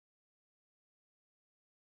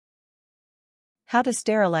How to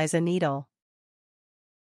sterilize a needle.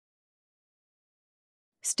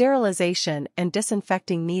 Sterilization and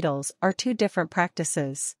disinfecting needles are two different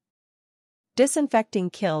practices. Disinfecting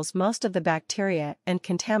kills most of the bacteria and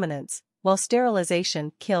contaminants, while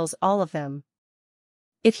sterilization kills all of them.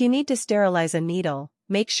 If you need to sterilize a needle,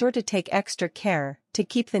 make sure to take extra care to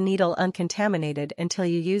keep the needle uncontaminated until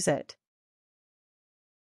you use it.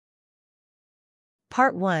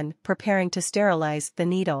 Part 1. Preparing to sterilize the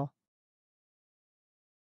needle.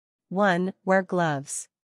 1. Wear gloves.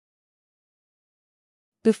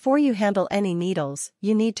 Before you handle any needles,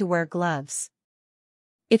 you need to wear gloves.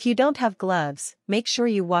 If you don't have gloves, make sure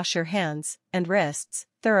you wash your hands and wrists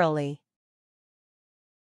thoroughly.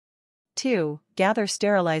 2. Gather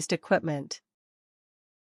sterilized equipment.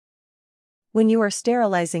 When you are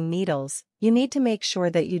sterilizing needles, you need to make sure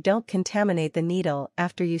that you don't contaminate the needle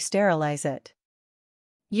after you sterilize it.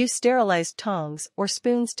 Use sterilized tongs or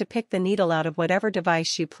spoons to pick the needle out of whatever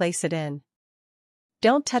device you place it in.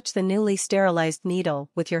 Don't touch the newly sterilized needle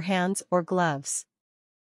with your hands or gloves.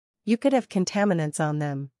 You could have contaminants on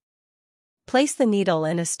them. Place the needle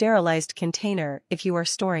in a sterilized container if you are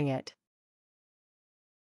storing it.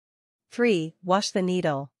 3. Wash the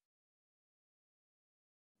needle.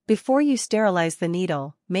 Before you sterilize the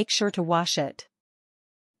needle, make sure to wash it.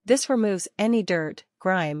 This removes any dirt,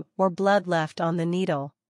 grime, or blood left on the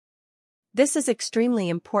needle. This is extremely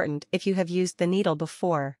important if you have used the needle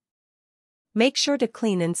before. Make sure to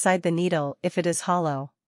clean inside the needle if it is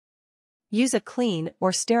hollow. Use a clean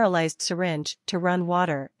or sterilized syringe to run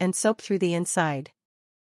water and soap through the inside.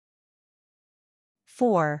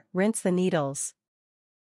 4. Rinse the needles.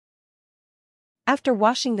 After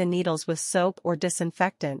washing the needles with soap or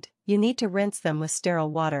disinfectant, you need to rinse them with sterile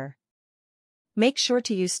water. Make sure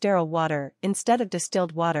to use sterile water instead of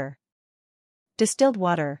distilled water. Distilled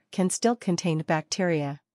water can still contain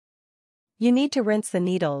bacteria. You need to rinse the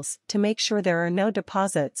needles to make sure there are no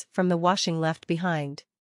deposits from the washing left behind.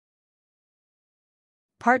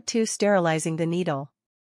 Part 2. Sterilizing the needle.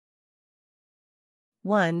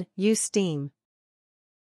 1. Use steam.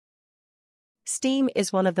 Steam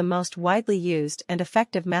is one of the most widely used and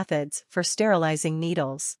effective methods for sterilizing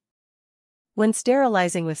needles. When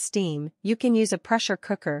sterilizing with steam, you can use a pressure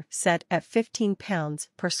cooker set at 15 pounds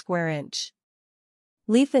per square inch.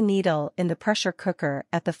 Leave the needle in the pressure cooker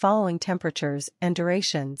at the following temperatures and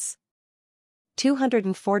durations: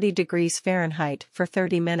 240 degrees Fahrenheit for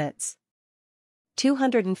 30 minutes,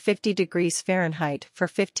 250 degrees Fahrenheit for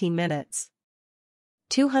 15 minutes,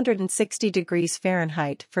 260 degrees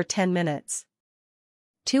Fahrenheit for 10 minutes,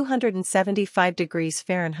 275 degrees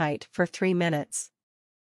Fahrenheit for 3 minutes.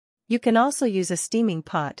 You can also use a steaming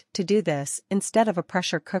pot to do this instead of a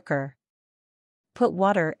pressure cooker. Put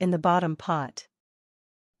water in the bottom pot.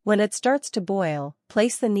 When it starts to boil,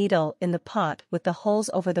 place the needle in the pot with the holes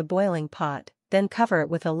over the boiling pot, then cover it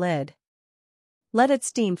with a lid. Let it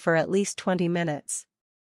steam for at least 20 minutes.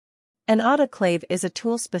 An autoclave is a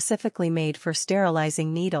tool specifically made for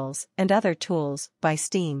sterilizing needles and other tools by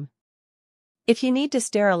steam. If you need to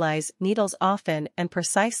sterilize needles often and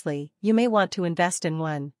precisely, you may want to invest in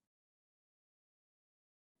one.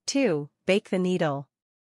 2. Bake the needle.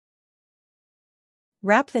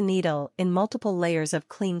 Wrap the needle in multiple layers of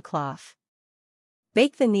clean cloth.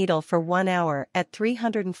 Bake the needle for 1 hour at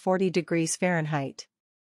 340 degrees Fahrenheit.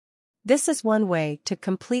 This is one way to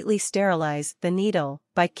completely sterilize the needle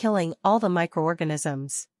by killing all the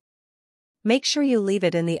microorganisms. Make sure you leave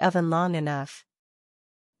it in the oven long enough.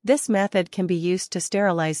 This method can be used to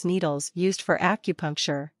sterilize needles used for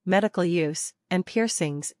acupuncture, medical use, and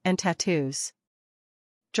piercings and tattoos.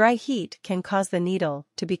 Dry heat can cause the needle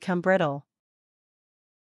to become brittle.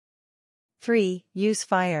 3. Use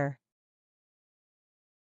fire.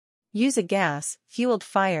 Use a gas-fueled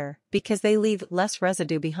fire because they leave less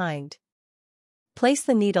residue behind. Place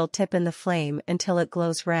the needle tip in the flame until it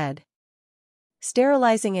glows red.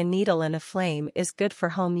 Sterilizing a needle in a flame is good for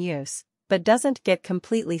home use, but doesn't get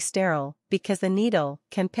completely sterile because the needle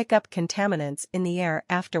can pick up contaminants in the air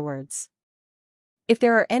afterwards. If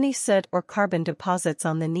there are any soot or carbon deposits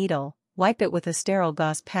on the needle, wipe it with a sterile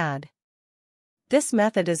gauze pad. This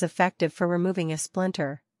method is effective for removing a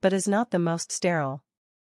splinter, but is not the most sterile.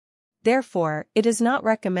 Therefore, it is not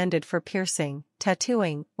recommended for piercing,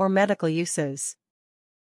 tattooing, or medical uses.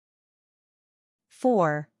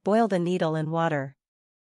 4. Boil the needle in water.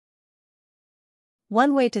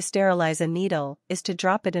 One way to sterilize a needle is to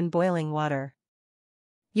drop it in boiling water.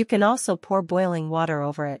 You can also pour boiling water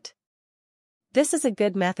over it. This is a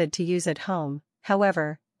good method to use at home,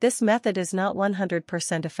 however, this method is not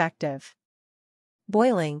 100% effective.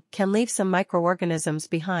 Boiling can leave some microorganisms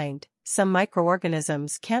behind. Some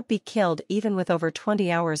microorganisms can't be killed even with over 20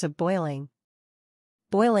 hours of boiling.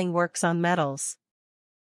 Boiling works on metals.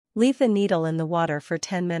 Leave the needle in the water for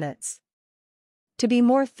 10 minutes. To be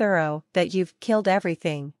more thorough that you've killed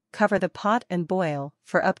everything, cover the pot and boil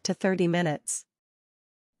for up to 30 minutes.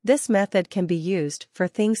 This method can be used for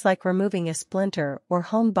things like removing a splinter or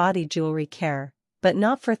home body jewelry care, but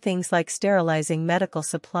not for things like sterilizing medical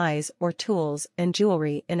supplies or tools and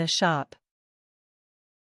jewelry in a shop.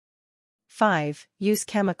 5. Use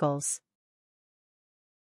chemicals.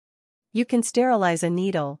 You can sterilize a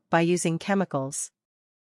needle by using chemicals.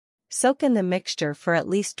 Soak in the mixture for at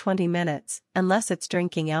least 20 minutes, unless it's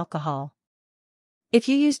drinking alcohol. If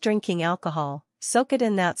you use drinking alcohol, soak it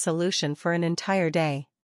in that solution for an entire day.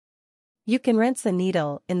 You can rinse the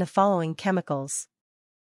needle in the following chemicals.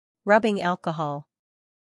 Rubbing alcohol.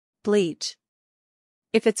 Bleach.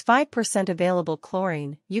 If it's 5% available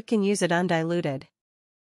chlorine, you can use it undiluted.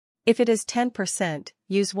 If it is 10%,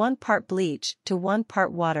 use 1 part bleach to 1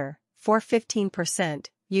 part water. For 15%,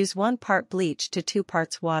 use 1 part bleach to 2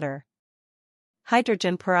 parts water.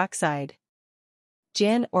 Hydrogen peroxide.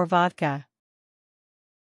 Gin or vodka.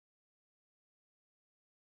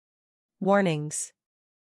 Warnings.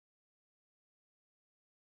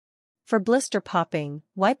 For blister popping,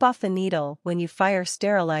 wipe off the needle when you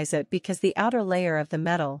sterilize it because the outer layer of the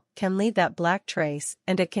metal can leave that black trace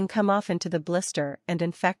and it can come off into the blister and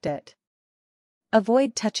infect it.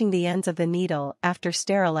 Avoid touching the ends of the needle after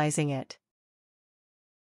sterilizing it.